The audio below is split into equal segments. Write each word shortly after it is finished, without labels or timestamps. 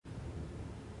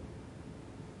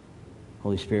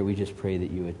Holy Spirit, we just pray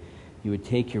that you would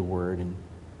take your word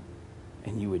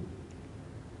and you would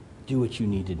do what you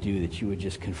need to do, that you would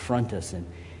just confront us and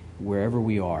wherever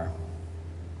we are,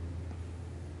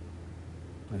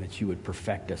 and that you would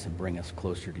perfect us and bring us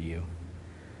closer to you.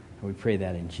 And we pray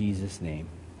that in Jesus' name.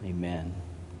 Amen.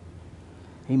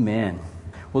 Amen.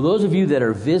 Well, those of you that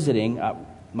are visiting,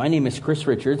 my name is Chris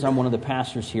Richards. I'm one of the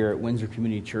pastors here at Windsor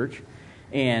Community Church.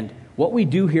 And what we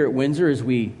do here at Windsor is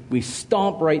we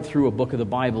stomp right through a book of the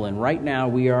Bible. And right now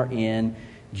we are in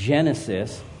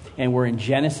Genesis, and we're in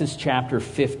Genesis chapter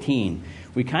 15.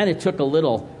 We kind of took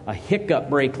a hiccup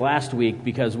break last week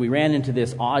because we ran into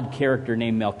this odd character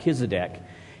named Melchizedek.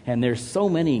 And there's so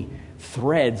many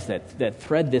threads that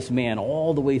thread this man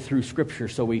all the way through Scripture.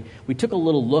 So we took a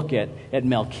little look at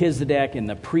Melchizedek and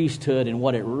the priesthood and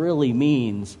what it really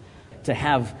means to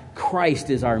have Christ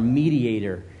as our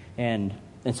mediator. And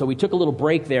so we took a little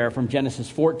break there from Genesis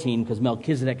 14 because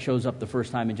Melchizedek shows up the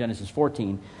first time in Genesis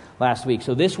 14 last week.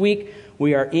 So this week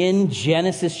we are in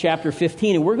Genesis chapter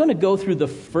 15, and we're going to go through the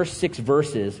first 6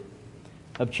 verses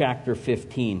of chapter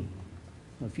 15.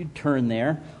 If you turn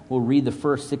there, we'll read the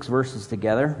first 6 verses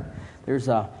together. There's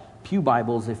Pew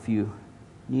Bibles if you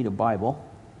need a Bible.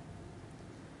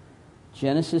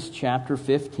 Genesis chapter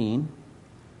 15,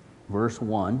 verse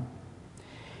 1.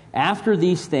 After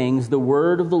these things, the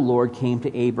word of the Lord came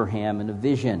to Abraham in a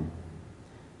vision.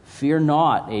 Fear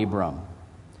not, Abram.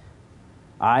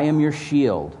 I am your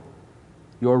shield.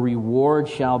 Your reward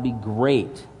shall be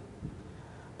great.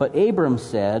 But Abram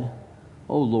said,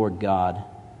 O Lord God,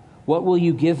 what will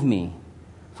you give me?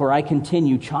 For I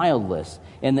continue childless,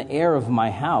 and the heir of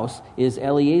my house is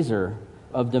Eliezer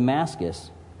of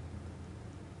Damascus.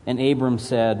 And Abram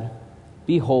said,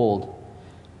 Behold,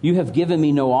 you have given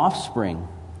me no offspring,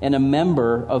 and a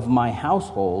member of my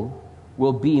household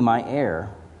will be my heir.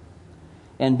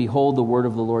 And behold, the word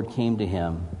of the Lord came to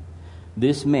him.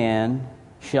 This man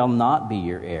shall not be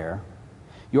your heir.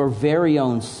 Your very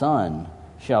own son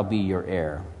shall be your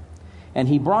heir. And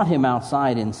he brought him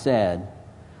outside and said,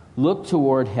 Look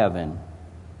toward heaven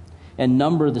and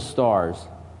number the stars,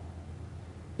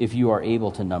 if you are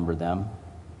able to number them.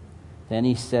 Then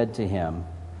he said to him,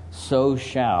 So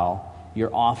shall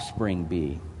your offspring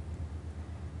be.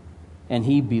 And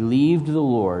he believed the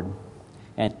Lord,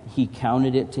 and he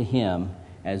counted it to him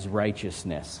as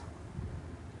righteousness.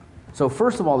 So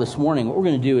first of all, this morning, what we're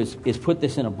going to do is put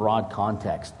this in a broad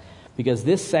context. Because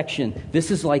this section,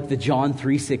 this is like the John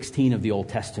 3:16 of the Old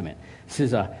Testament. This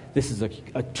is a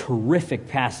terrific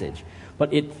passage,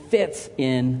 but it fits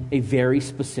in a very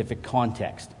specific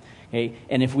context. Okay?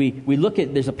 And if we look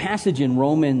at, there's a passage in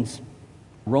Romans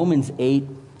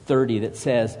 8:30 that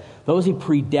says, those he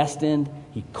predestined,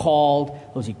 he called,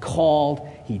 those he called,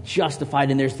 he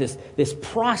justified. And there's this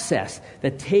process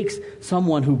that takes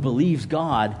someone who believes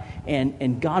God,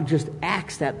 and God just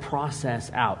acts that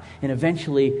process out. And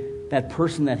eventually, that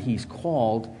person that he's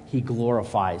called, he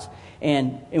glorifies.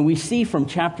 And we see from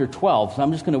chapter 12, so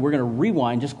we're going to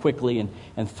rewind just quickly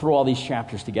and throw all these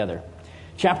chapters together.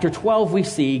 Chapter 12, we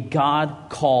see God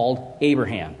called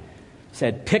Abraham.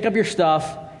 Said, pick up your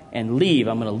stuff and leave.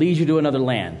 I'm going to lead you to another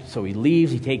land. So he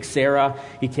leaves, he takes Sarah,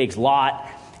 he takes Lot,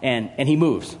 and he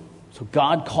moves. So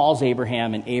God calls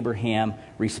Abraham, and Abraham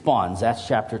responds. That's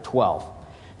chapter 12.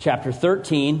 Chapter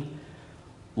 13,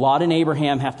 Lot and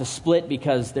Abraham have to split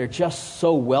because they're just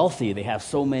so wealthy. They have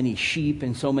so many sheep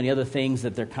and so many other things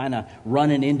that they're kind of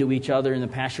running into each other in the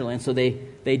pasture land. So they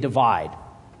divide.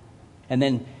 And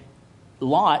then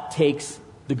Lot takes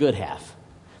the good half.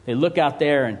 They look out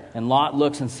there, and Lot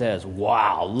looks and says,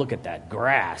 wow, look at that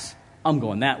grass. I'm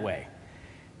going that way.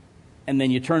 And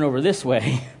then you turn over this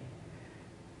way,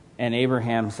 and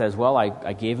Abraham says, well,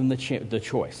 I gave him the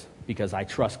choice because I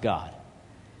trust God.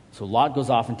 So Lot goes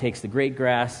off and takes the great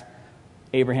grass.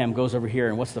 Abraham goes over here,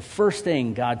 and what's the first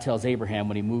thing God tells Abraham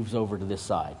when he moves over to this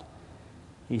side?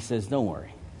 He says, don't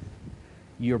worry.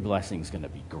 Your blessing's going to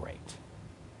be great.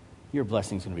 Your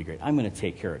blessing's going to be great. I'm going to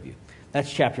take care of you.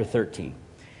 That's chapter 13.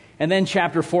 And then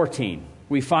chapter 14,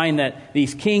 we find that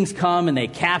these kings come and they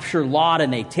capture Lot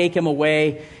and they take him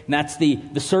away. And that's the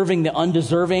serving the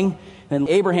undeserving. And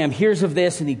Abraham hears of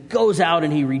this and he goes out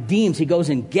and he redeems. He goes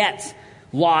and gets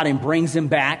Lot and brings him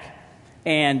back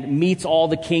and meets all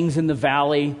the kings in the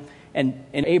valley. And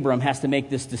Abram has to make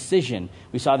this decision.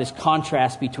 We saw this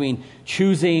contrast between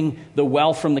choosing the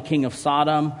wealth from the king of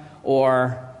Sodom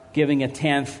or giving a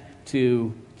tenth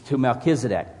to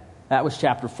Melchizedek. That was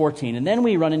chapter 14. And then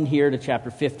we run in here to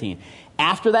chapter 15.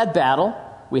 After that battle,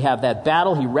 we have that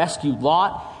battle. He rescued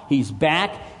Lot. He's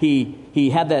back. He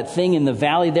had that thing in the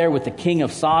valley there with the king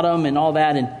of Sodom and all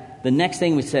that. And the next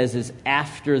thing we says is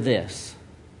after this.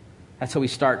 That's how we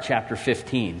start chapter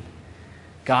 15.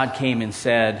 God came and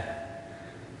said,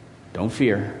 don't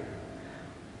fear.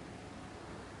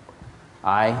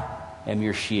 I am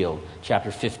your shield.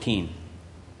 Chapter 15.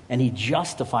 And he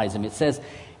justifies him. It says,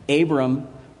 Abram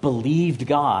believed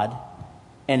God,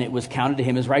 and it was counted to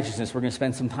him as righteousness. We're going to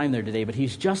spend some time there today, but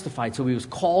he's justified. So he was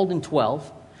called in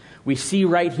 12. We see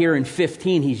right here in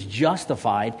 15, he's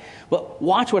justified. But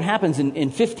watch what happens. In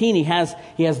 15, he has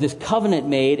this covenant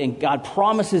made, and God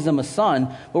promises him a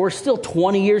son, but we're still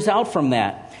 20 years out from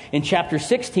that. In chapter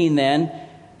 16, then,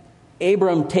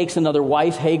 Abram takes another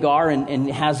wife, Hagar,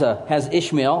 and has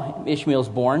Ishmael. Ishmael's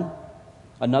born,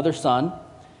 another son.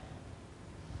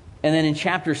 And then in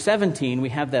chapter 17, we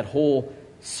have that whole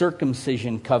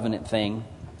circumcision covenant thing,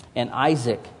 and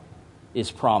Isaac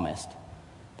is promised.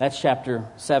 That's chapter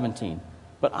 17.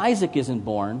 But Isaac isn't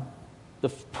born. The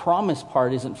promise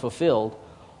part isn't fulfilled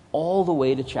all the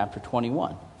way to chapter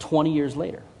 21, 20 years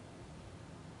later.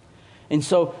 And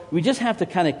so we just have to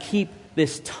kind of keep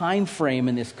this time frame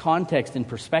and this context in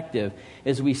perspective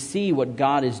as we see what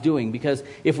God is doing. Because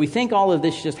if we think all of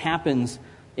this just happens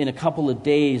in a couple of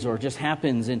days or just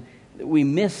happens, and we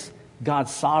miss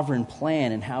God's sovereign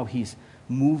plan and how he's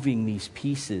moving these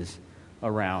pieces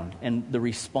around and the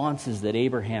responses that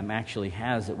Abraham actually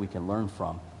has that we can learn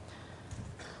from.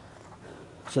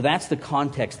 So that's the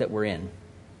context that we're in.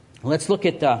 Let's look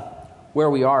at where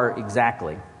we are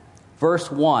exactly. Verse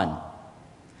 1.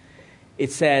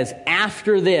 It says,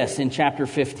 after this in chapter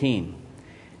 15.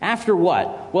 After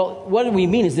what? Well, what do we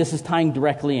mean is this is tying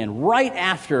directly in. Right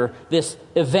after this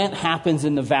event happens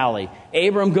in the valley,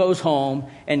 Abram goes home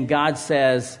and God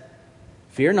says,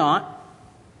 fear not.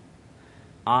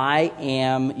 I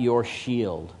am your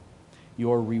shield.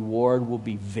 Your reward will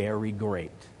be very great.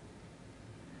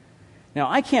 Now,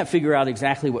 I can't figure out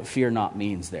exactly what fear not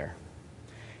means there.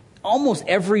 Almost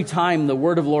every time the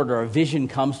word of the Lord or a vision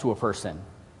comes to a person,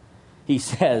 he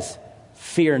says,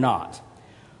 fear not.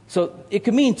 So it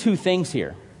could mean two things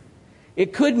here.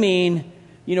 It could mean,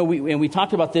 we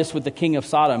talked about this with the king of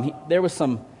Sodom. There was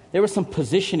some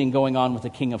positioning going on with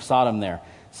the king of Sodom there.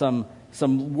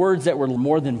 Some words that were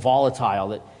more than volatile.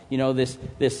 That,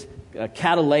 this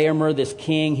Chedorlaomer, this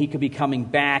king, he could be coming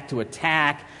back to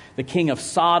attack. The king of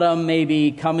Sodom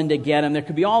maybe coming to get him. There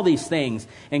could be all these things.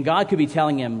 And God could be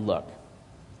telling him, look,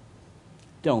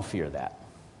 don't fear that.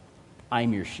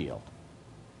 I'm your shield.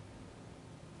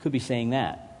 Could be saying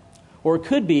that. Or it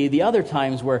could be the other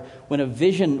times where when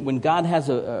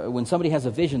somebody has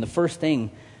a vision, the first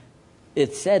thing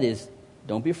it said is,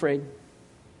 don't be afraid.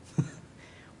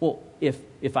 Well,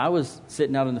 if I was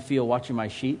sitting out in the field watching my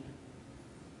sheep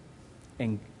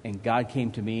and God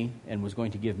came to me and was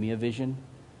going to give me a vision,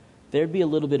 there'd be a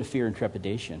little bit of fear and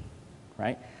trepidation,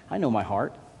 right? I know my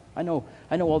heart. I know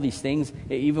all these things.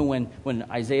 Even when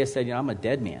Isaiah said, I'm a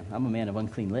dead man. I'm a man of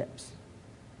unclean lips.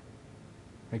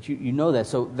 Right? You know that.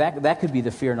 So that could be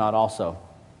the fear not also.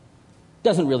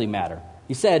 Doesn't really matter.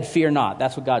 He said, fear not.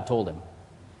 That's what God told him.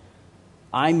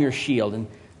 I'm your shield. And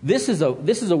this is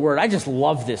a word. I just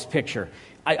love this picture.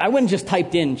 I went and just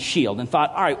typed in shield and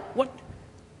thought, all right,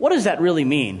 what does that really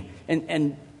mean?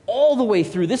 And all the way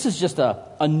through, this is just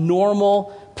a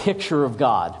normal picture of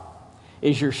God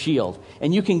is your shield.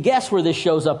 And you can guess where this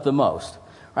shows up the most.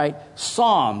 Right?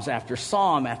 Psalms after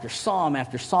psalm after psalm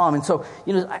after psalm. And so,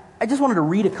 I just wanted to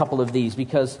read a couple of these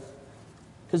because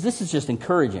this is just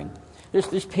encouraging.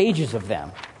 There's pages of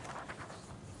them.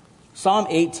 Psalm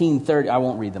 18:30, I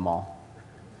won't read them all.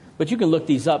 But you can look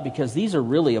these up because these are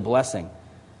really a blessing.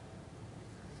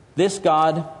 This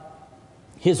God,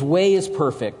 his way is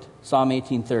perfect. Psalm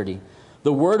 18:30.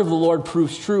 The word of the Lord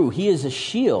proves true. He is a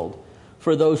shield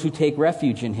for those who take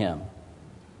refuge in him.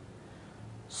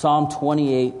 Psalm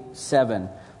 28:7.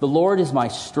 The Lord is my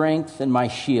strength and my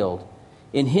shield.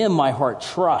 In him my heart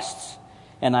trusts,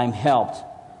 and I'm helped.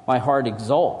 My heart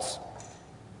exults,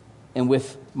 and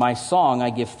with my song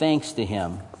I give thanks to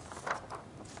him.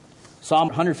 Psalm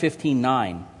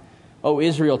 115:9. O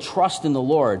Israel, trust in the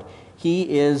Lord.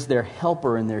 He is their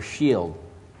helper and their shield.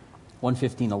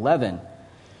 115:11.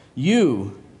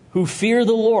 You who fear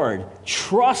the Lord,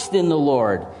 trust in the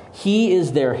Lord. He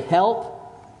is their help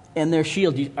and their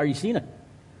shield. Are you seeing a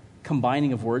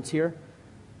combining of words here?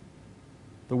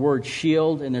 The word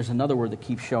shield, and there's another word that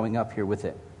keeps showing up here with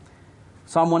it.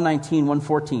 Psalm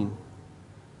 119:114.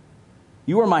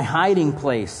 You are my hiding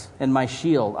place and my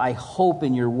shield. I hope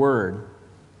in your word.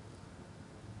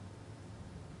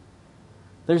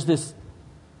 There's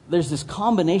this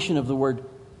combination of the word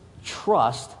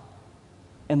trust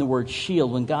and the word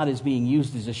shield when God is being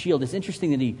used as a shield. It's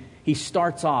interesting that he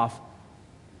starts off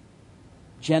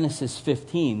Genesis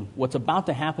 15, what's about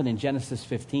to happen in Genesis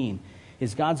 15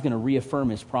 is God's going to reaffirm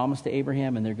his promise to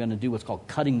Abraham, and they're going to do what's called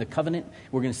cutting the covenant.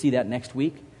 We're going to see that next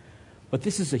week. But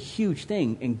this is a huge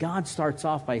thing, and God starts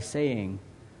off by saying,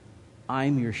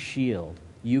 I'm your shield.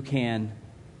 You can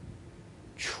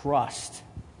trust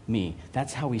me.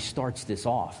 That's how he starts this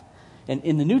off. And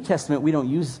in the New Testament, we don't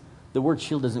use the word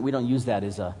shield. We don't use that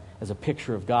as a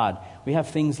picture of God. We have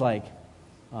things like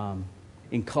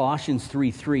in Colossians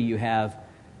 3:3, you have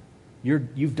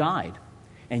you've died,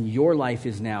 and your life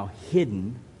is now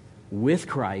hidden with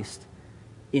Christ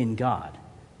in God.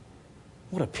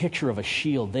 What a picture of a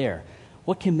shield there.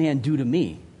 What can man do to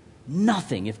me?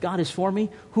 Nothing. If God is for me,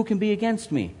 who can be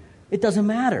against me? It doesn't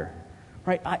matter,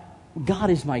 right?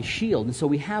 God is my shield. And so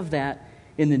we have that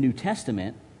in the New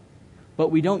Testament,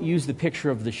 but we don't use the picture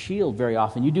of the shield very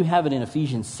often. You do have it in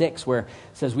Ephesians 6, where it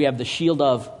says we have the shield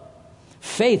of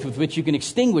faith with which you can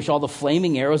extinguish all the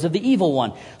flaming arrows of the evil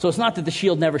one. So it's not that the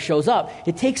shield never shows up.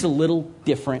 It takes a little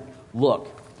different look.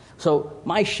 So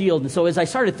my shield, and so as I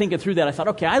started thinking through that, I thought,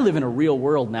 okay, I live in a real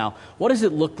world now. What does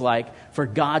it look like for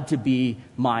God to be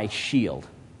my shield?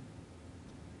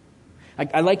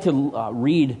 I like to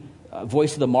read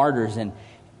Voice of the Martyrs, and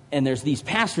there's these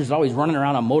pastors always running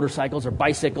around on motorcycles or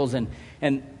bicycles, and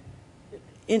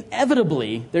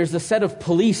inevitably there's a set of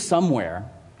police somewhere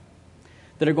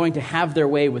that are going to have their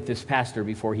way with this pastor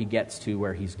before he gets to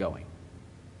where he's going.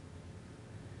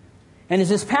 And as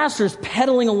this pastor's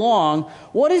pedaling along,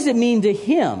 what does it mean to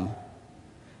him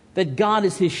that God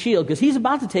is his shield? Because he's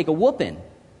about to take a whooping.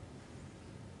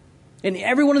 And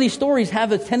every one of these stories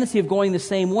have a tendency of going the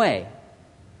same way.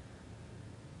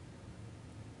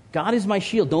 God is my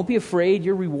shield. Don't be afraid.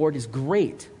 Your reward is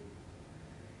great.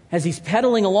 As he's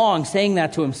pedaling along, saying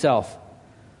that to himself,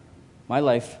 my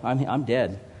life, I'm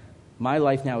dead. My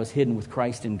life now is hidden with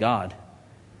Christ in God.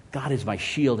 God is my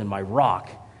shield and my rock.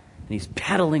 And he's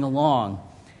pedaling along,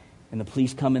 and the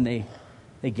police come and they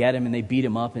get him and they beat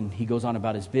him up, and he goes on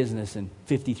about his business, and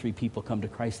 53 people come to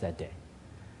Christ that day.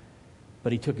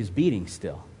 But he took his beating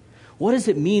still. What does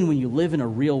it mean when you live in a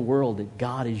real world that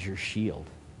God is your shield?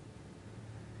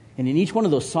 And in each one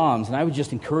of those Psalms, and I would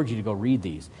just encourage you to go read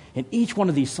these, in each one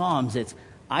of these Psalms, it's,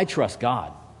 I trust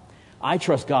God. I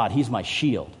trust God. He's my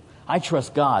shield. I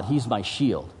trust God. He's my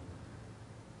shield.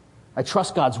 I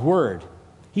trust God's word.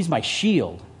 He's my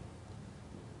shield.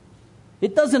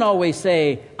 It doesn't always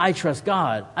say, I trust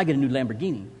God, I get a new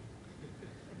Lamborghini.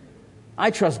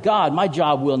 I trust God, my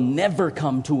job will never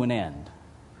come to an end.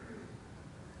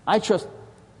 That's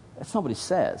not what it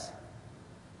says.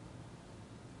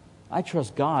 I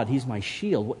trust God, he's my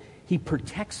shield. He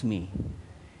protects me.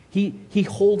 He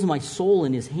holds my soul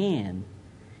in his hand.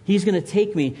 He's going to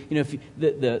take me,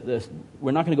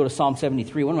 we're not going to go to Psalm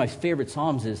 73. One of my favorite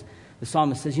Psalms is the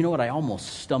psalmist says, you know what, I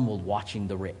almost stumbled watching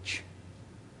the rich.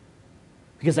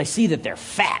 Because I see that they're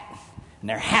fat, and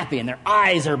they're happy, and their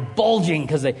eyes are bulging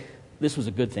because this was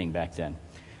a good thing back then.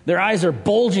 Their eyes are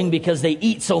bulging because they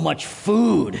eat so much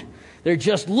food. They're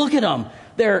just, look at them.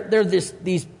 They're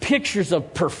these pictures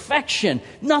of perfection.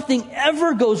 Nothing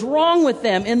ever goes wrong with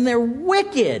them, and they're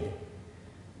wicked.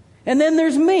 And then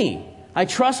there's me. I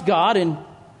trust God, and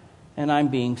I'm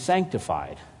being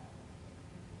sanctified.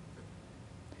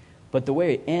 But the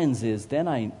way it ends is, then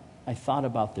I thought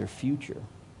about their future,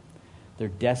 their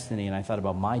destiny, and I thought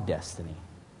about my destiny.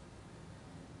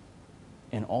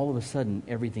 And all of a sudden,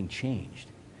 everything changed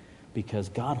because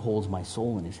God holds my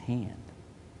soul in his hand.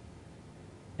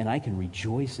 And I can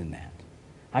rejoice in that.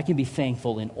 I can be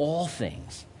thankful in all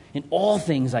things. In all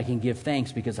things I can give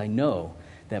thanks because I know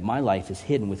that my life is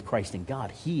hidden with Christ in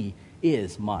God. He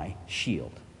is my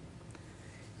shield.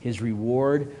 His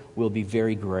reward will be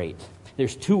very great.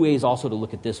 There's two ways also to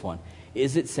look at this one.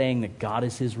 Is it saying that God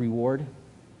is his reward,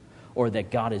 or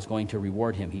that God is going to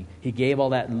reward him? He gave all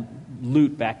that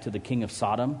loot back to the king of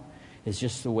Sodom. It's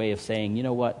just a way of saying, you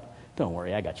know what? Don't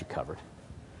worry, I got you covered.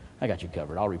 I got you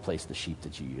covered. I'll replace the sheep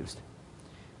that you used.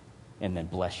 And then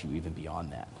bless you even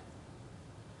beyond that.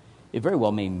 It very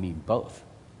well may mean both.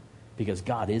 Because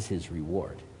God is his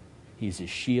reward. He's his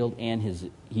shield and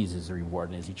he's his reward.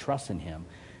 And as he trusts in him,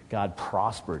 God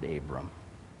prospered Abram.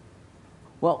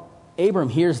 Well, Abram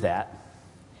hears that.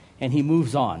 And he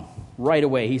moves on right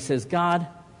away. He says, God,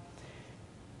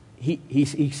 he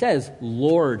says,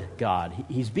 Lord God.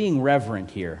 He's being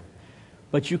reverent here.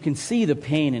 But you can see the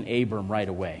pain in Abram right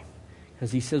away.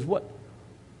 Because he says,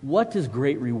 what does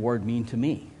great reward mean to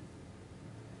me?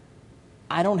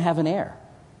 I don't have an heir.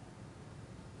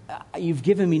 You've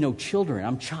given me no children.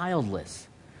 I'm childless.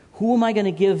 Who am I going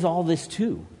to give all this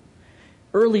to?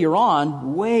 Earlier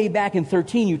on, way back in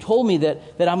 13, you told me that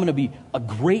I'm going to be a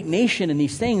great nation in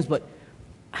these things, but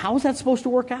how is that supposed to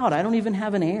work out? I don't even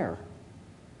have an heir.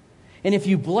 And if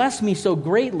you bless me so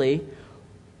greatly,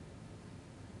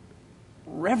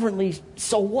 reverently,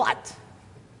 so what?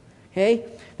 Okay?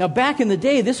 Now, back in the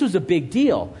day, this was a big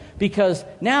deal because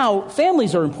now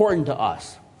families are important to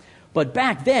us. But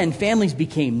back then, families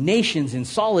became nations, and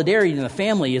solidarity in the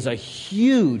family is a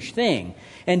huge thing.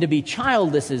 And to be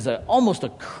childless is almost a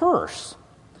curse.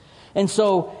 And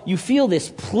so you feel this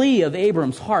plea of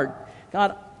Abram's heart.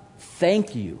 God,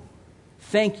 thank you.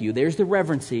 Thank you. There's the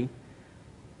reverency.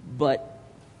 But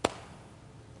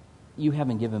you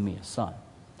haven't given me a son.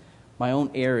 My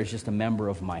own heir is just a member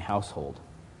of my household.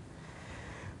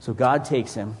 So God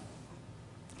takes him.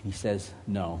 He says,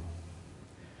 no,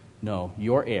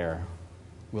 your heir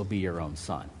will be your own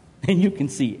son. And you can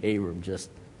see Abram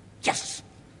just, yes,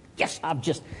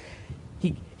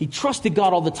 he trusted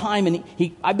God all the time, and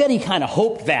I bet he kind of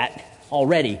hoped that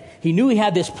already. He knew he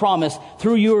had this promise,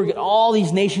 through you all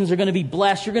these nations are going to be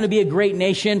blessed, you're going to be a great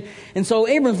nation. And so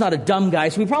Abram's not a dumb guy,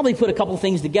 so we probably put a couple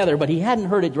things together, but he hadn't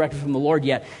heard it directly from the Lord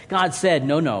yet. God said,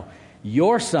 no,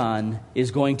 your son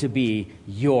is going to be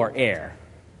your heir.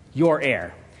 Your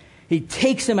heir. He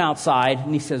takes him outside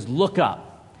and he says, look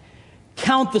up.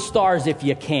 Count the stars if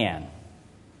you can.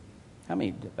 I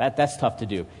mean, that's tough to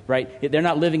do, right? They're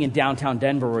not living in downtown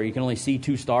Denver where you can only see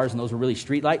 2 stars and those are really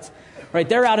street lights, right?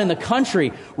 They're out in the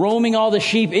country roaming all the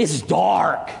sheep. It's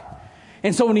dark.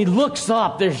 And so when he looks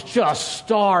up, there's just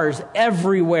stars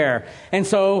everywhere. And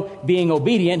so being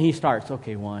obedient, he starts,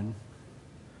 okay, 1,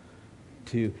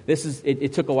 2.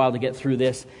 It took a while to get through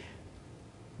this.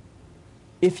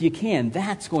 If you can,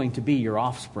 that's going to be your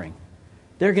offspring.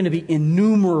 They're going to be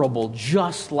innumerable,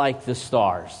 just like the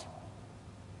stars.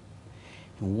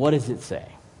 And what does it say?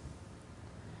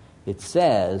 It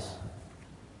says,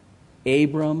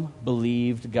 Abram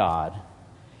believed God,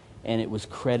 and it was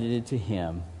credited to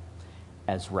him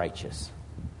as righteous.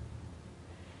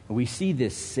 And we see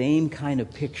this same kind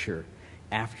of picture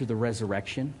after the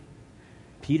resurrection.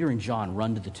 Peter and John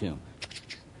run to the tomb.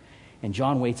 And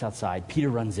John waits outside. Peter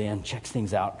runs in, checks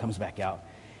things out, comes back out.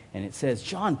 And it says,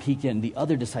 John peeked in, the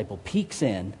other disciple peeks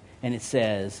in, and it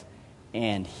says,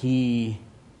 and he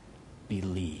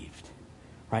believed.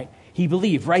 Right? He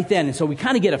believed right then. And so we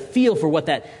kind of get a feel for what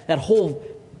that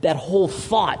whole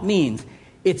thought means.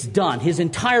 It's done. His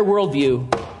entire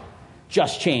worldview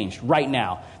just changed right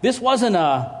now. This wasn't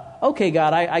okay,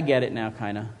 God, I get it now,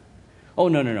 kind of. Oh,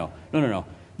 no.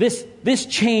 This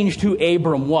changed who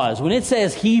Abram was. When it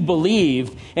says he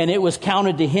believed and it was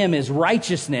counted to him as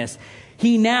righteousness,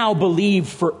 he now believed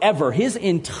forever. His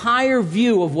entire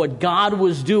view of what God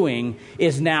was doing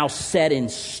is now set in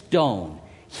stone.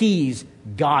 He's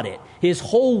got it. His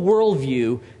whole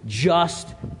worldview just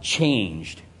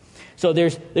changed. So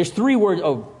there's 3 words.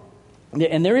 Oh,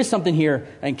 and there is something here,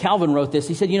 and Calvin wrote this.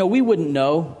 He said, we wouldn't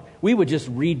know. We would just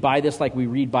read by this like we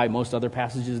read by most other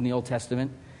passages in the Old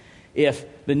Testament if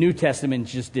the New Testament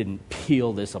just didn't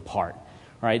peel this apart.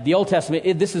 Right? The Old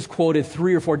Testament, this is quoted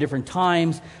 3 or 4 different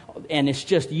times, and it's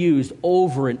just used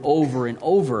over and over and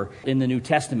over in the New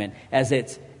Testament as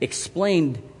it's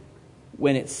explained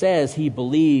when it says he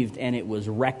believed and it was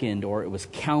reckoned or it was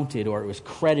counted or it was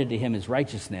credited to him as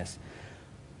righteousness.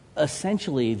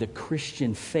 Essentially, the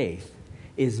Christian faith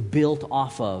is built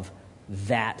off of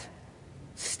that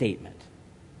statement.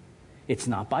 It's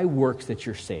not by works that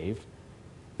you're saved.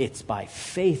 It's by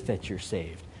faith that you're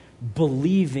saved.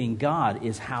 Believing God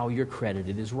is how you're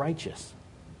credited as righteous.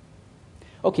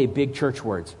 Okay, big church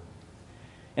words.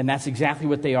 And that's exactly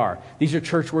what they are. These are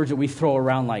church words that we throw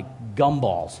around like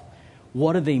gumballs.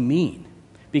 What do they mean?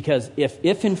 Because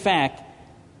if in fact,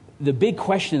 the big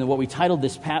question of what we titled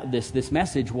this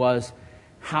message was,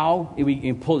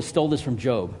 we stole this from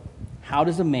Job. How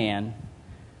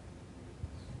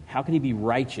can he be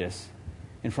righteous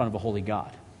in front of a holy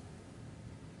God?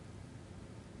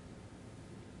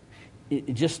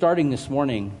 Just starting this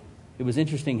morning, it was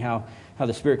interesting how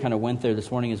the Spirit kind of went there this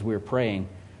morning as we were praying,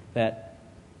 that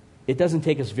it doesn't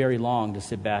take us very long to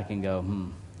sit back and go,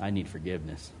 I need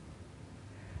forgiveness.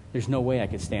 There's no way I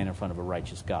could stand in front of a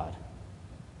righteous God.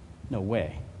 No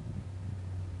way.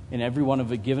 And every one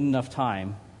of it, given enough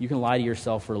time, you can lie to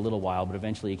yourself for a little while, but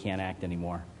eventually you can't act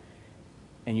anymore.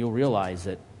 And you'll realize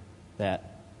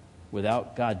that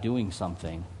without God doing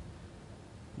something,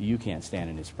 you can't stand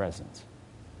in his presence.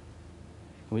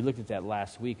 And we looked at that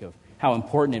last week of how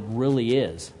important it really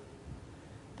is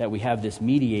that we have this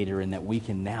mediator and that we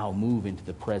can now move into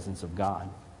the presence of God.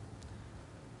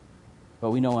 But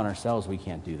we know on ourselves we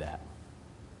can't do that.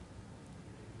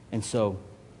 And so,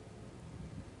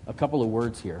 a couple of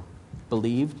words here.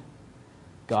 Believed,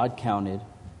 God counted,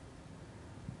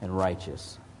 and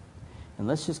righteous. And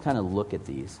let's just kind of look at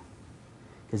these,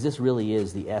 because this really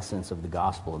is the essence of the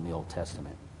gospel in the Old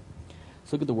Testament.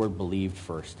 Let's look at the word believed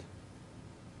first,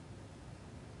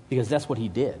 because that's what he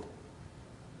did.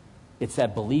 It's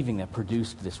that believing that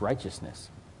produced this righteousness,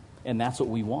 and that's what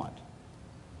we want.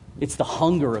 It's the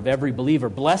hunger of every believer.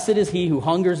 Blessed is he who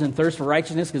hungers and thirsts for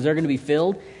righteousness, because they're going to be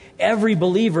filled. Every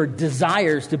believer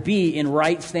desires to be in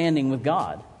right standing with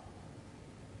God.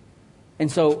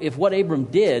 And so if what Abram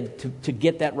did to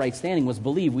get that right standing was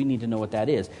believe, we need to know what that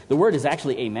is. The word is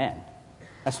actually amen.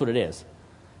 That's what it is.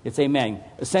 It's amen.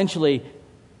 Essentially,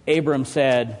 Abram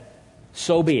said,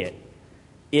 so be it.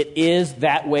 It is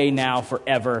that way now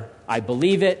forever. I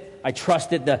believe it. I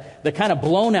trust it. The kind of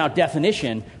blown out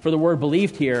definition for the word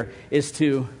believed here is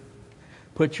to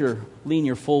lean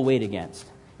your full weight against.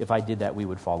 If I did that, we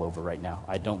would fall over right now.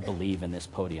 I don't believe in this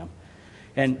podium.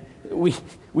 And we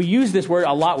use this word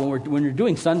a lot when we're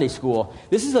doing Sunday school.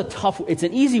 This is it's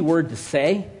an easy word to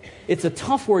say. It's a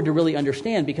tough word to really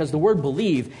understand, because the word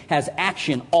believe has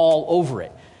action all over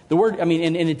it. The word, and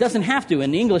it doesn't have to.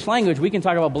 In the English language, we can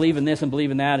talk about believe in this and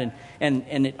believe in that,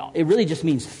 and it really just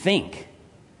means think.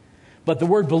 But the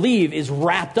word believe is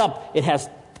wrapped up. It has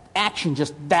action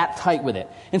just that tight with it.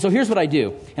 And so here's what I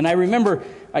do. And I remember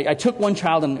I took one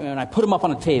child and I put him up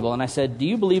on a table, and I said, do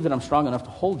you believe that I'm strong enough to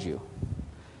hold you?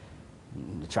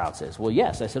 And the child says, well,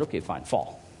 yes. I said, okay, fine,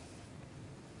 fall.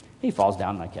 He falls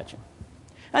down and I catch him.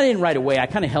 I didn't right away. I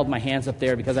kind of held my hands up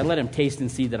there because I let him taste and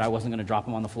see that I wasn't going to drop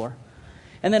him on the floor.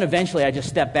 And then eventually I just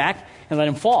stepped back and let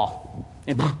him fall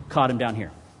and caught him down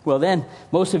here. Well, then,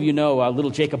 most of you know little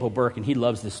Jacob O'Burke, and he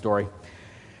loves this story.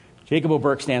 Jacob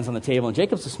O'Burke stands on the table, and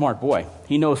Jacob's a smart boy.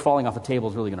 He knows falling off the table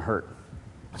is really going to hurt.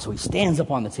 So he stands up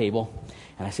on the table,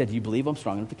 and I said, do you believe I'm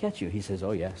strong enough to catch you? He says,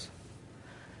 oh, yes.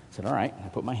 I said, all right. And I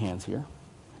put my hands here.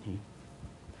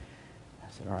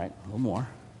 I said, all right, a little more.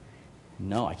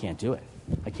 No, I can't do it.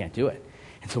 I can't do it.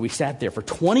 And so we sat there for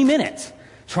 20 minutes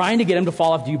trying to get him to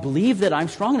fall off. Do you believe that I'm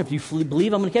strong enough? Do you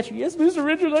believe I'm going to catch you? Yes, Mr.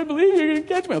 Richards, I believe you're going to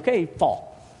catch me. Okay, fall.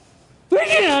 I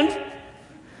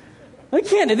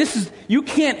can't. And you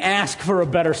can't ask for a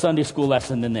better Sunday school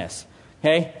lesson than this.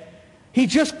 Okay? He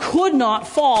just could not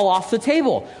fall off the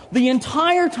table. The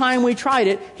entire time we tried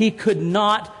it, he could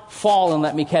not fall and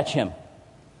let me catch him.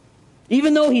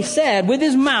 Even though he said with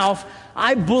his mouth,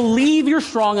 I believe you're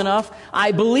strong enough.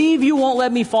 I believe you won't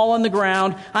let me fall on the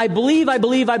ground. I believe.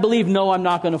 No, I'm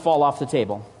not going to fall off the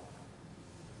table.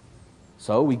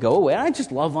 So we go away. I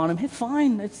just love on him. It's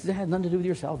fine. It had nothing to do with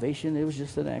your salvation. It was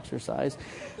just an exercise.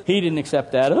 He didn't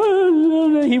accept that.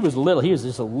 He was little. He was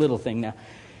just a little thing now.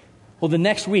 Well, the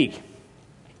next week,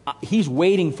 he's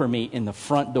waiting for me in the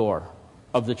front door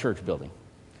of the church building.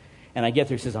 And I get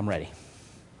there. He says, I'm ready.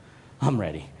 I'm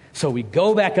ready. So we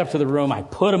go back up to the room. I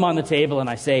put him on the table and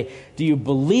I say, do you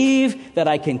believe that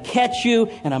I can catch you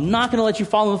and I'm not going to let you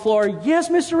fall on the floor? Yes,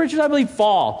 Mr. Richards, I believe.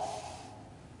 Fall.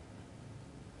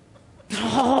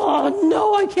 Oh,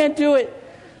 no, I can't do it.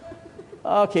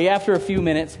 Okay, after a few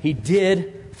minutes, he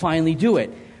did finally do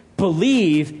it.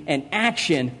 Believe and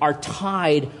action are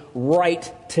tied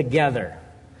right together.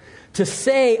 To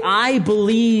say, I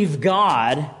believe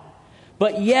God,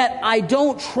 but yet I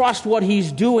don't trust what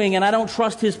he's doing, and I don't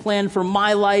trust his plan for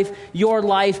my life, your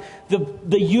life,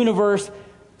 the universe,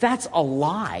 that's a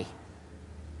lie.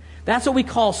 That's what we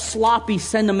call sloppy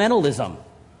sentimentalism.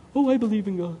 Oh, I believe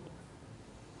in God.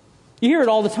 You hear it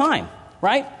all the time,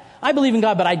 right? I believe in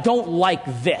God, but I don't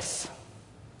like this.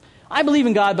 I believe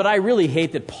in God, but I really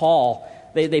hate that Paul,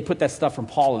 they put that stuff from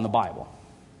Paul in the Bible.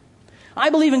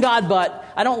 I believe in God, but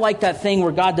I don't like that thing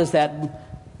where God does that.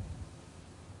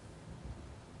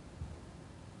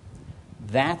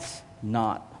 That's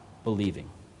not believing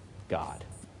God.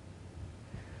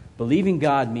 Believing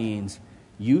God means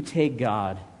you take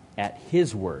God at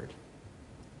his word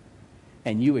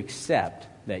and you accept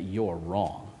that you're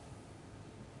wrong.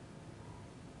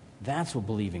 That's what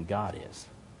believing God is.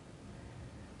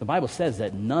 The Bible says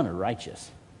that none are righteous.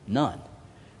 None.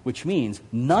 Which means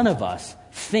none of us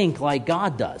think like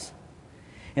God does.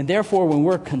 And therefore, when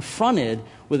we're confronted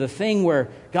with a thing where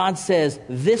God says,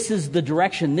 this is the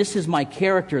direction, this is my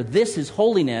character, this is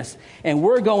holiness, and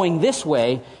we're going this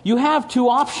way, you have two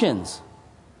options.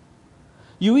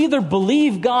 You either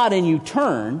believe God and you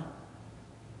turn,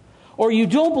 or you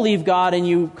don't believe God and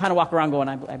you kind of walk around going,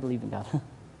 I believe in God.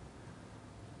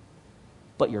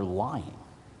 But you're lying.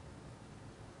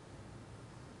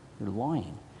 You're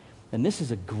lying. And this is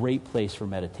a great place for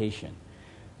meditation.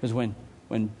 Because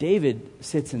when David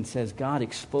sits and says, God,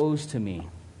 expose to me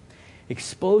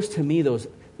those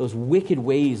wicked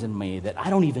ways in me that I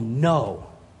don't even know.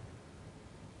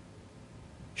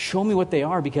 Show me what they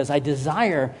are, because I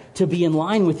desire to be in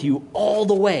line with you all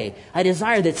the way. I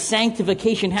desire that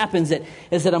sanctification happens,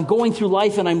 that I'm going through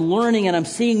life and I'm learning and I'm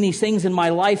seeing these things in my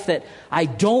life that I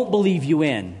don't believe you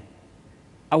in.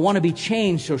 I want to be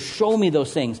changed, so show me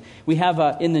those things. We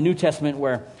have in the New Testament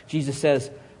where Jesus says,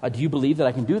 do you believe that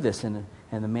I can do this? And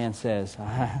the man says,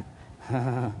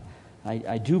 I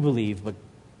do believe, but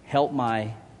help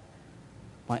my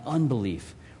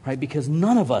unbelief, right? Because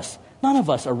none of us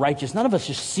are righteous. None of us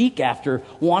just seek after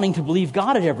wanting to believe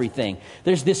God at everything.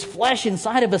 There's this flesh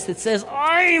inside of us that says,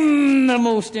 I'm the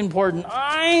most important.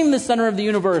 I'm the center of the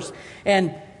universe.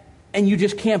 And you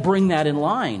just can't bring that in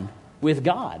line with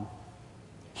God.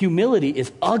 Humility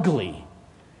is ugly.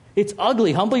 It's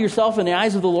ugly. Humble yourself in the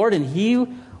eyes of the Lord and He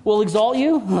will exalt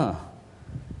you?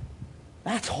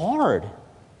 That's hard.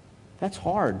 That's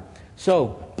hard.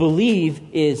 So, believe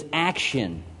is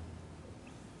action.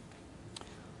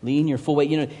 Lean your full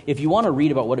weight. If you want to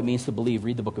read about what it means to believe,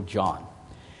 read the book of John.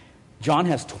 John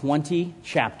has 20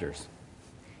 chapters.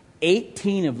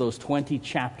 18 of those 20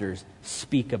 chapters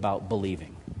speak about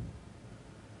believing.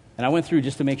 And I went through,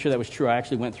 just to make sure that was true, I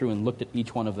actually went through and looked at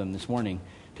each one of them this morning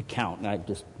to count. And I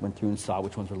just went through and saw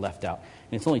which ones were left out.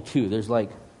 And it's only 2. There's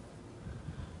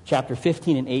chapter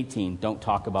 15 and 18 don't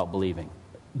talk about believing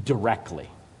directly.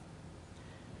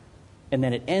 And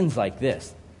then it ends like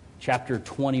this. Chapter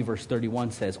 20, verse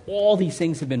 31 says, all these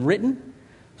things have been written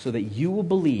so that you will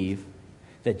believe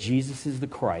that Jesus is the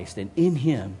Christ, and in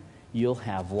Him you'll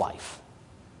have life.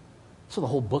 So the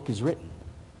whole book is written.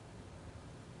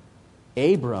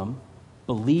 Abram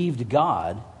believed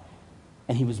God,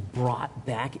 and he was brought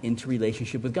back into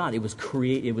relationship with God. It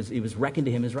was reckoned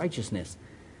to him as righteousness.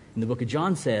 And the book of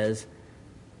John says,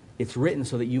 it's written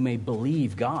so that you may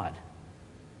believe God,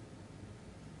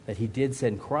 that He did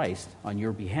send Christ on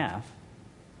your behalf,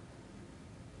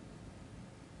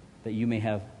 that you may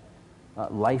have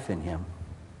life in Him.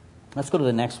 Let's go to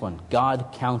the next one.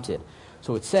 God counted.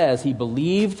 So it says he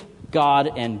believed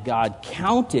God and God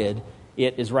counted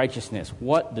it as righteousness.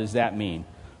 What does that mean?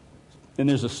 And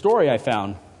there's a story I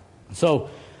found. So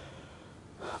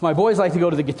my boys like to go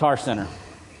to the Guitar Center.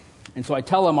 And so I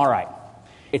tell them, all right,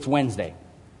 it's Wednesday.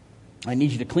 I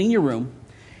need you to clean your room.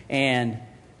 And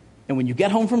when you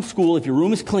get home from school, if your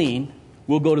room is clean,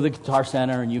 we'll go to the Guitar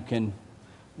Center and you can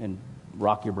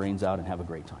rock your brains out and have a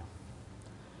great time.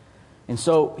 And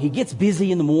so he gets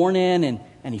busy in the morning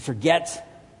and he forgets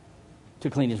to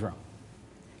clean his room.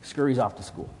 Scurries off to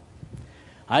school.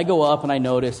 I go up and I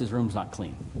notice his room's not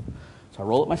clean. So I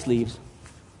roll up my sleeves.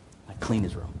 I clean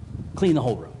his room. Clean the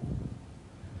whole room.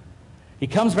 He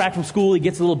comes back from school. He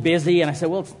gets a little busy. And I said,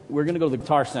 well, we're going to go to the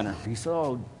Guitar Center. He said,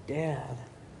 oh, Dad.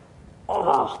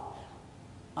 Oh,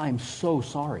 I'm so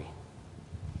sorry.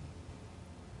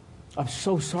 I'm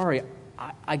so sorry.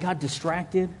 I got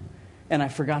distracted and I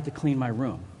forgot to clean my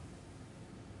room.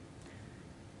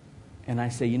 And I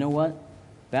say, you know what?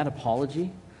 That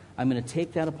apology, I'm going to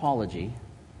take that apology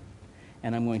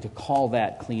and I'm going to call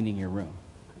that cleaning your room.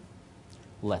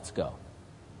 Let's go.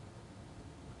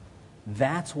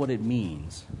 That's what it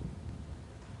means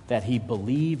that he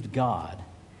believed God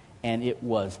and it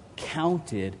was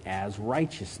counted as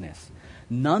righteousness.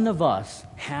 None of us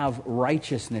have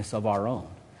righteousness of our own.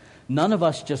 None of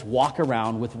us just walk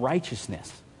around with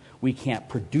righteousness. We can't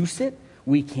produce it.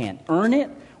 We can't earn it.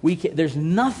 There's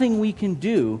nothing we can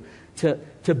do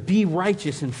to be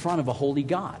righteous in front of a holy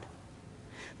God.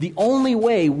 The only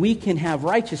way we can have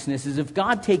righteousness is if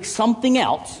God takes something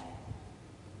else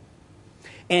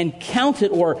and counts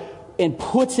it and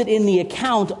puts it in the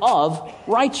account of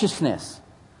righteousness.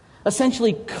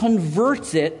 Essentially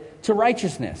converts it to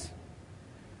righteousness.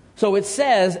 So it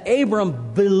says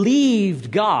Abram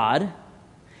believed God,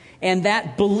 and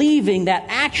that believing, that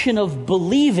action of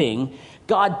believing,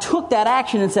 God took that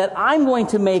action and said, I'm going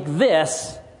to make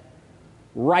this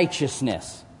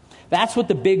righteousness. That's what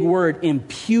the big word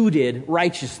imputed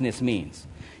righteousness means.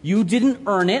 You didn't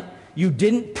earn it. You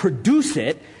didn't produce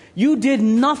it. You did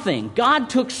nothing. God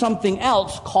took something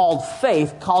else called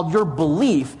faith, called your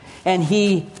belief, and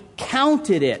He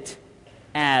counted it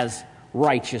as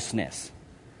righteousness.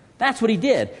 That's what He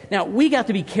did. Now, we got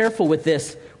to be careful with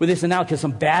this analogy, because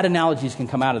some bad analogies can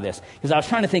come out of this. Because I was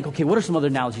trying to think, okay, what are some other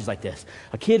analogies like this?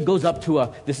 A kid goes up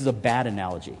to this is a bad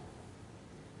analogy.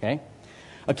 Okay?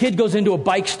 A kid goes into a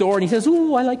bike store and he says,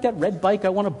 ooh, I like that red bike, I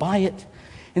want to buy it.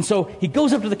 And so he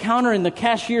goes up to the counter and the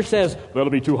cashier says, that'll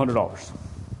be $200.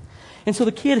 And so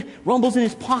the kid rumbles in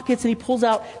his pockets and he pulls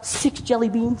out 6 jelly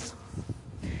beans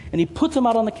and he puts them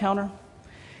out on the counter.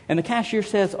 And the cashier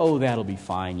says, oh, that'll be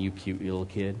fine, you cute little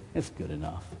kid. It's good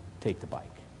enough. Take the bike.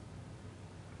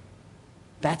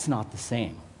 That's not the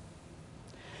same.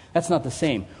 That's not the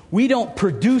same. We don't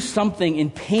produce something in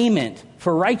payment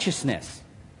for righteousness.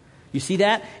 You see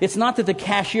that? It's not that the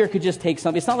cashier could just take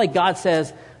something. It's not like God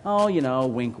says, oh,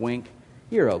 wink, wink.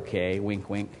 You're okay, wink,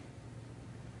 wink.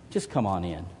 Just come on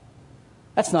in.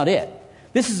 That's not it.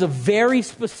 This is a very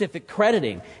specific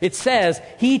crediting. It says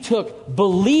he took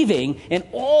believing, and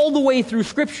all the way through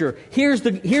Scripture, here's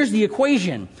the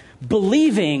equation.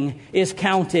 Believing is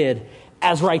counted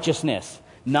as righteousness.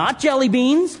 Not jelly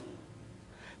beans,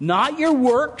 not your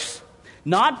works,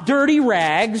 not dirty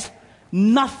rags,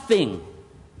 nothing.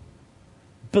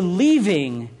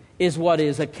 Believing is what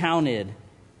is accounted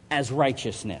as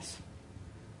righteousness.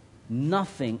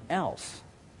 Nothing else.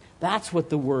 That's what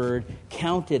the word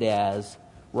counted as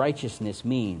righteousness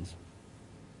means.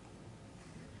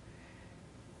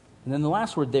 And then the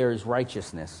last word there is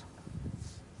righteousness.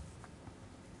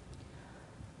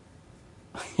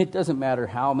 It doesn't matter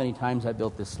how many times I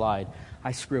built this slide.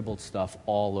 I scribbled stuff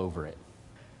all over it.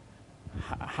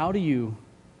 How do you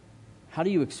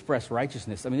express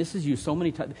righteousness? I mean, this is used so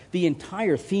many times. The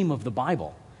entire theme of the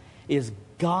Bible is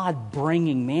God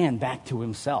bringing man back to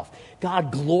himself.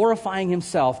 God glorifying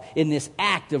himself in this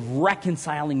act of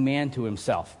reconciling man to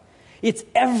himself. It's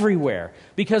everywhere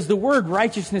because the word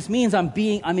righteousness means I'm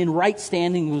in right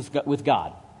standing with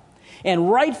God.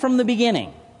 And right from the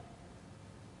beginning,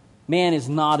 man is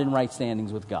not in right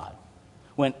standings with God.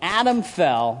 When Adam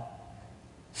fell,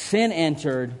 sin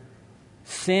entered.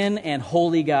 Sin and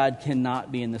holy God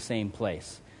cannot be in the same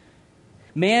place.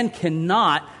 Man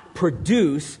cannot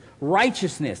produce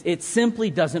righteousness. It simply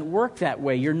doesn't work that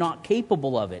way. You're not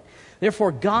capable of it.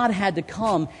 Therefore, God had to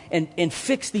come and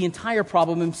fix the entire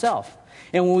problem himself.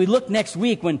 And when we look next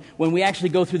week, when we actually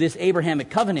go through this Abrahamic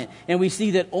covenant, and we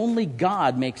see that only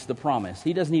God makes the promise.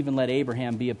 He doesn't even let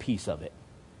Abraham be a piece of it.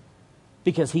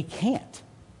 Because he can't.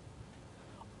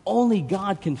 Only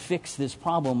God can fix this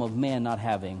problem of man not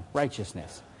having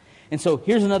righteousness. And so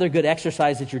here's another good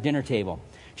exercise at your dinner table.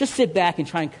 Just sit back and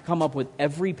try and come up with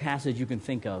every passage you can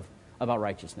think of about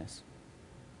righteousness.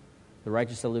 The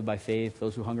righteous shall live by faith.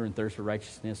 Those who hunger and thirst for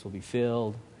righteousness will be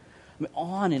filled. I mean,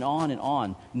 on and on and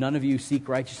on. None of you seek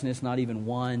righteousness, not even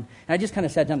one. And I just kind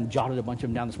of sat down and jotted a bunch of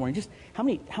them down this morning. Just how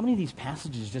many of these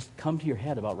passages just come to your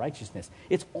head about righteousness?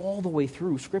 It's all the way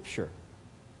through Scripture.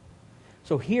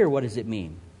 So here, what does it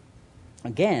mean?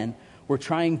 Again, we're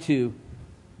trying to,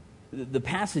 the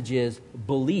passage is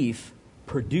belief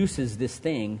produces this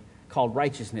thing called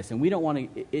righteousness. And we don't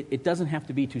want to, it doesn't have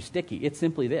to be too sticky. It's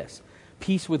simply this: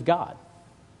 peace with God.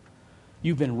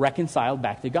 You've been reconciled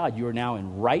back to God. You are now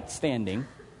in right standing.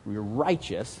 You're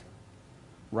righteous,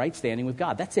 right standing with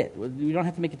God. That's it. You don't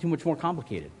have to make it too much more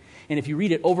complicated. And if you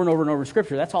read it over and over and over in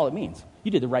Scripture, that's all it means. You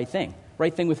did the right thing.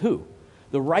 Right thing with who?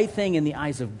 The right thing in the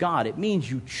eyes of God. It means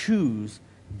you choose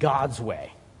God's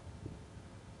way.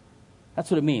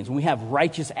 That's what it means. When we have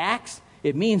righteous acts,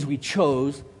 it means we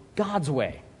chose God's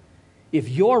way. If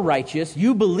you're righteous,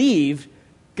 you believe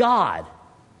God.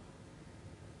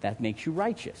 That makes you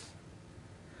righteous.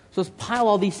 So let's pile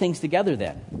all these things together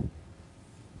then.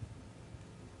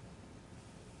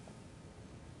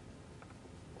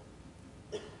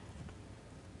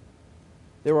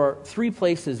 There are 3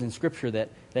 places in Scripture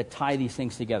that tie these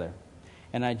things together.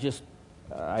 And I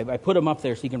put them up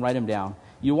there so you can write them down.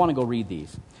 You want to go read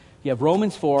these. You have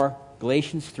Romans 4,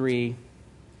 Galatians 3,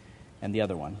 and the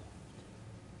other one.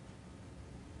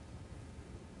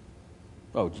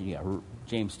 Oh, yeah,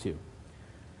 James 2.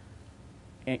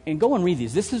 And go and read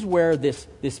these. This is where this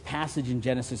passage in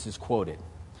Genesis is quoted,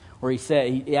 where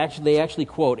they actually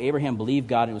quote, Abraham believed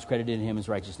God and it was credited to him as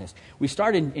righteousness. We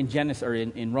start in Genesis or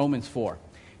in Romans 4.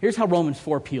 Here's how Romans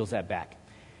 4 peels that back.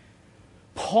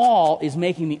 Paul is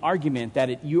making the argument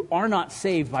that you are not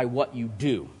saved by what you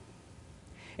do.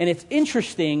 And it's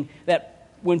interesting that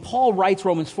when Paul writes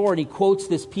Romans 4 and he quotes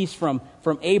this piece from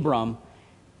Abram,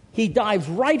 he dives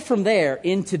right from there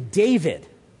into David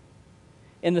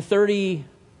in the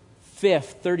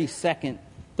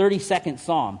 32nd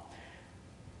Psalm.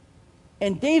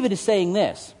 And David is saying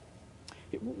this.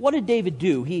 What did David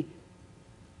do? He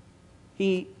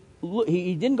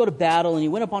didn't go to battle, and he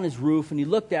went up on his roof, and he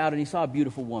looked out, and he saw a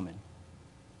beautiful woman.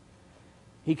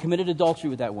 He committed adultery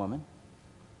with that woman.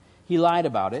 He lied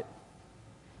about it.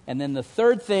 And then the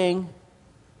third thing,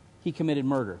 he committed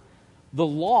murder. The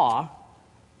law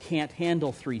can't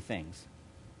handle 3 things.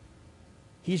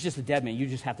 He's just a dead man. You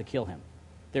just have to kill him.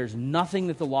 There's nothing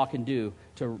that the law can do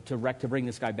to bring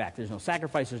this guy back. There's no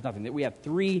sacrifice. There's nothing. We have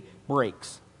 3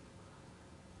 breaks.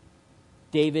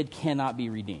 David cannot be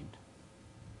redeemed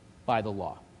by the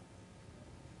law.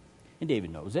 And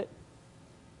David knows it.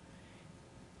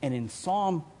 And in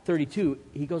Psalm 32,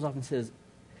 he goes off and says,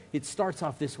 it starts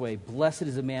off this way: blessed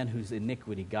is a man whose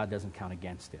iniquity God doesn't count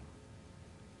against him.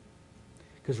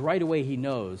 Because right away he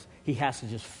knows he has to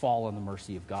just fall on the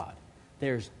mercy of God.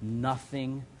 There's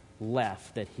nothing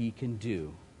left that he can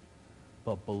do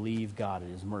but believe God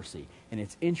in his mercy. And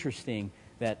it's interesting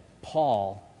that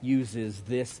Paul uses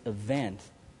this event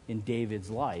in David's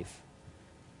life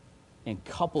and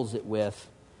couples it with,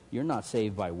 you're not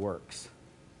saved by works.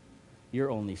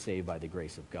 You're only saved by the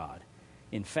grace of God.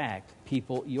 In fact,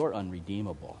 people, you're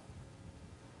unredeemable.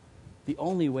 The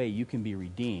only way you can be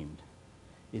redeemed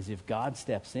is if God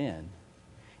steps in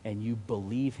and you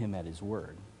believe him at his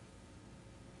word.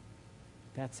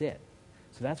 That's it.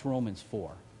 So that's Romans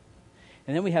 4.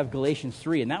 And then we have Galatians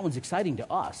 3, and that one's exciting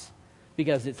to us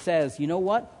because it says, you know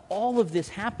what? All of this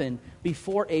happened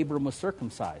before Abram was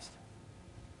circumcised.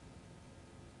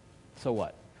 So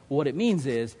what? Well, what it means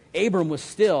is Abram was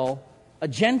still a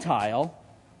Gentile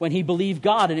when he believed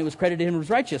God and it was credited him as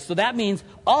righteous. So that means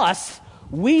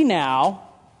we now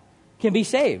can be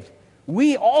saved.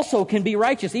 We also can be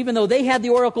righteous, even though they had the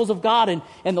oracles of God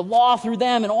and the law through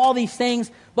them and all these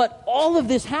things. But all of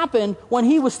this happened when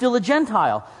he was still a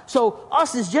Gentile. So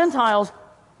us as Gentiles,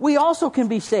 we also can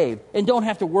be saved and don't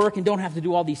have to work and don't have to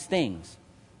do all these things.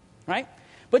 Right?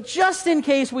 But just in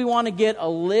case we want to get a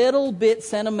little bit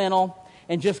sentimental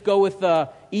and just go with the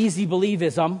easy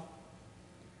believism,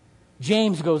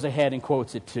 James goes ahead and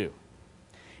quotes it too.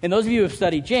 And those of you who have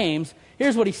studied James,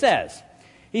 here's what he says.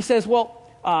 He says,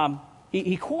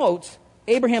 he quotes,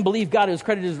 Abraham believed God, it was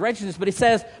credited as righteousness, but he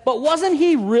says, but wasn't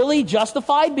he really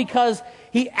justified because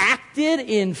he acted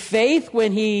in faith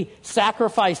when he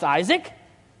sacrificed Isaac?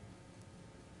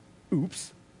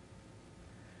 Oops.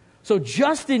 So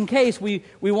just in case we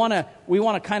want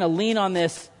to kind of lean on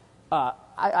this,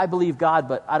 I believe God,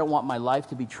 but I don't want my life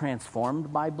to be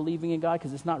transformed by believing in God,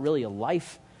 because it's not really a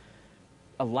life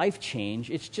change.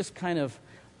 It's just kind of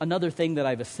another thing that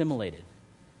I've assimilated.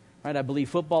 Right? I believe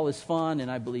football is fun,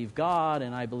 and I believe God,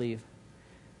 and I believe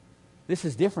this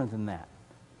is different than that.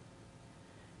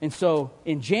 And so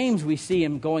in James, we see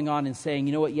him going on and saying,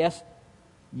 you know what, yes,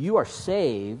 you are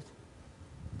saved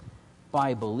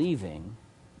by believing.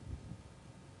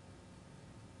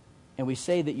 And we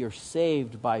say that you're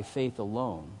saved by faith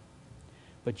alone.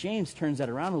 But James turns that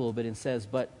around a little bit and says,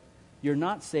 but you're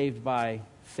not saved by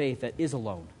faith that is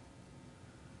alone.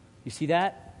 You see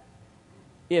that?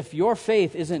 If your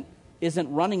faith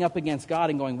isn't running up against God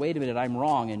and going, wait a minute, I'm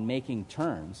wrong, and making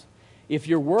turns, if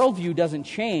your worldview doesn't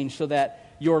change so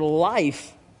that your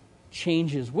life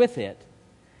changes with it,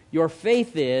 your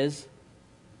faith is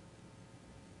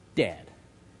dead.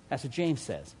 That's what James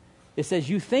says. It says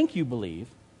you think you believe,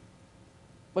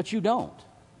 but you don't.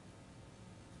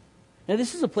 Now,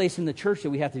 this is a place in the church that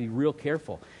we have to be real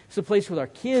careful. It's a place with our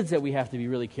kids that we have to be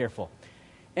really careful.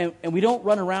 And we don't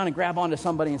run around and grab onto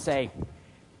somebody and say,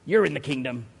 you're in the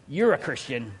kingdom. You're a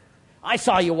Christian. I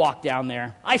saw you walk down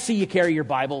there. I see you carry your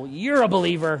Bible. You're a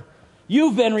believer.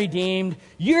 You've been redeemed.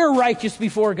 You're righteous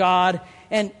before God.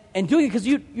 And doing it because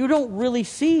you don't really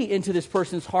see into this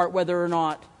person's heart whether or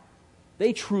not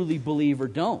they truly believe or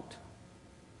don't.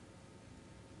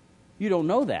 You don't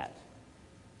know that.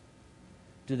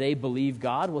 Do they believe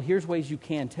God? Well, here's ways you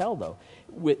can tell, though.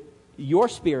 With your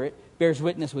spirit bears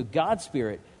witness with God's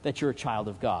spirit that you're a child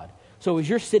of God. So as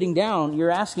you're sitting down, you're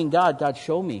asking God, God,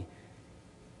 show me.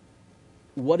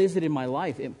 What is it in my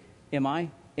life? Am I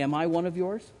one of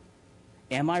yours?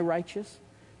 Am I righteous?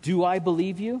 Do I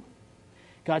believe you?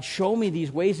 God, show me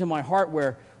these ways in my heart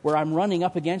where I'm running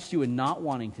up against you and not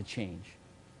wanting to change.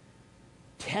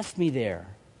 Test me there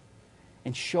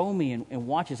and show me and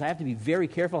watch this. I have to be very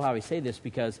careful how I say this,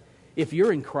 because if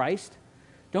you're in Christ,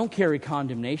 don't carry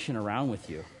condemnation around with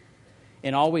you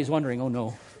and always wondering, oh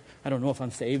no, I don't know if I'm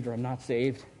saved or I'm not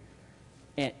saved.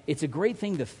 And it's a great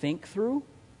thing to think through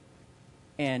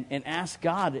and ask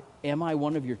God, am I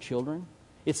one of your children?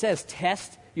 It says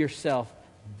test yourself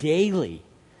daily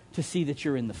to see that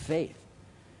you're in the faith.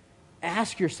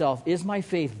 Ask yourself, is my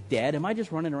faith dead? Am I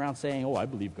just running around saying, oh, I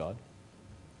believe God?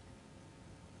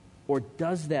 Or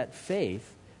does that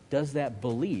faith, does that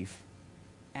belief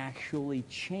actually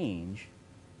change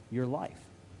your life?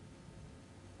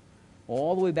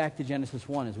 All the way back to Genesis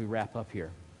 1 as we wrap up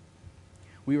here.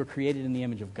 We were created in the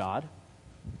image of God.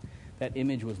 That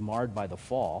image was marred by the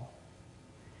fall.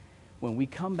 When we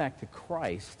come back to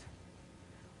Christ,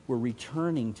 we're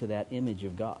returning to that image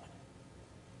of God.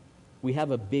 We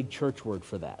have a big church word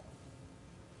for that.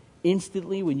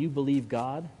 Instantly, when you believe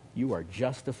God, you are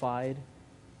justified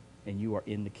and you are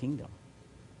in the kingdom.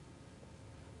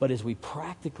 But as we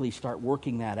practically start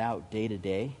working that out day to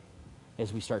day,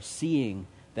 as we start seeing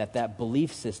that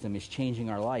belief system is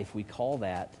changing our life, we call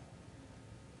that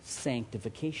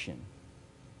sanctification.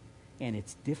 And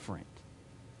it's different.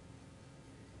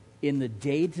 In the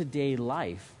day-to-day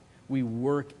life, we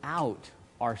work out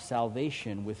our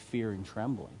salvation with fear and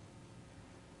trembling.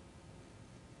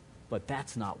 But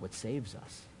that's not what saves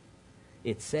us.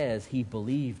 It says he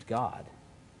believed God,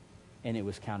 and it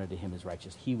was counted to him as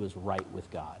righteous. He was right with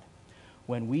God.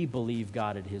 When we believe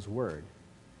God at his word,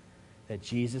 that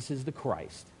Jesus is the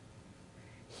Christ,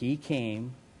 he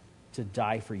came to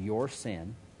die for your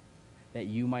sin, that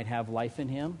you might have life in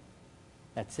him,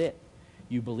 that's it.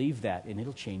 You believe that, and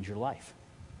it'll change your life.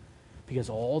 Because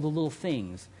all the little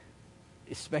things,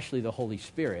 especially the Holy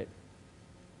Spirit,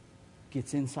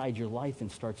 gets inside your life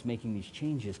and starts making these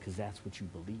changes because that's what you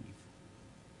believe.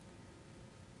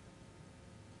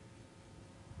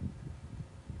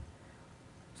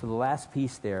 So the last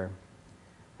piece there,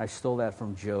 I stole that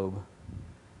from Job.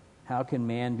 How can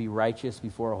man be righteous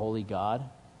before a holy God?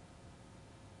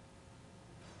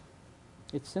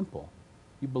 It's simple.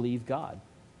 You believe God.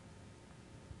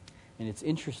 And it's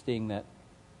interesting that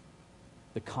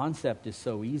the concept is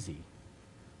so easy,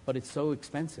 but it's so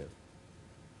expensive.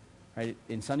 Right?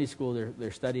 In Sunday school,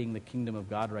 they're studying the kingdom of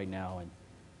God right now and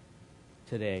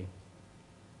today.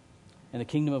 And the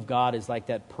kingdom of God is like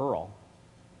that pearl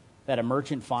that a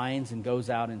merchant finds and goes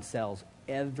out and sells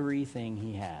everything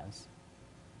he has.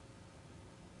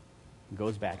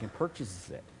 Goes back and purchases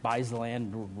it. Buys the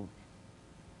land.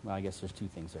 Well, I guess there's two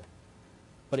things there.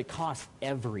 But it costs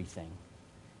everything.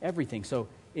 Everything. So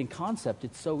in concept,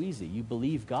 it's so easy. You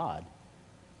believe God.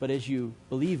 But as you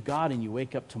believe God and you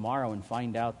wake up tomorrow and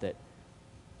find out that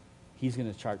he's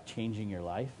going to start changing your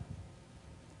life,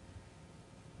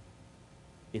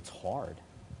 it's hard.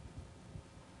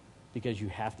 Because you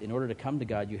have to, in order to come to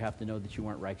God, you have to know that you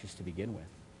weren't righteous to begin with.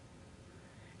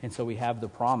 And so we have the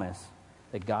promise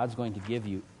that God's going to give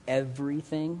you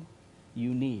everything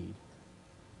you need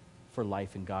for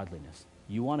life and godliness.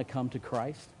 You want to come to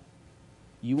Christ?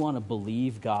 You want to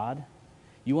believe God?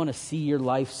 You want to see your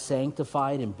life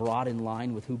sanctified and brought in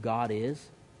line with who God is?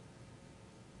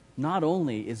 Not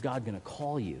only is God going to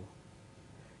call you,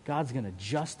 God's going to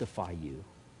justify you,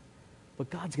 but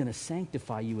God's going to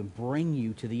sanctify you and bring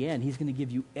you to the end. He's going to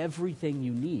give you everything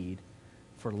you need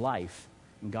for life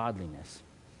and godliness.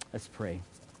 Let's pray.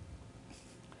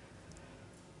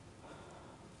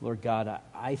 Lord God,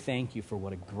 I thank you for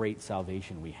what a great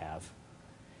salvation we have.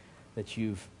 That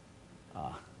you've,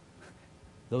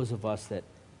 those of us that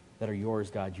are yours,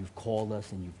 God, you've called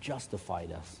us and you've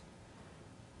justified us.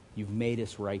 You've made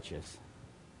us righteous.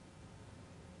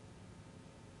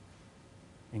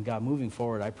 And God, moving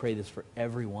forward, I pray this for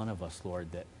every one of us, Lord,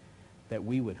 that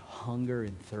we would hunger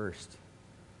and thirst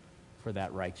for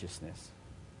that righteousness.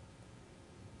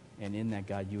 And in that,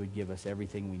 God, you would give us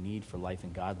everything we need for life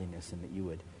and godliness, and that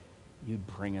you'd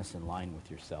bring us in line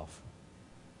with yourself.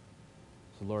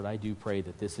 So, Lord, I do pray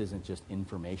that this isn't just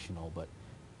informational, but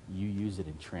you use it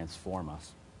and transform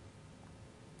us.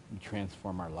 You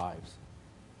transform our lives.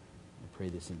 I pray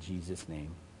this in Jesus'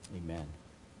 name. Amen.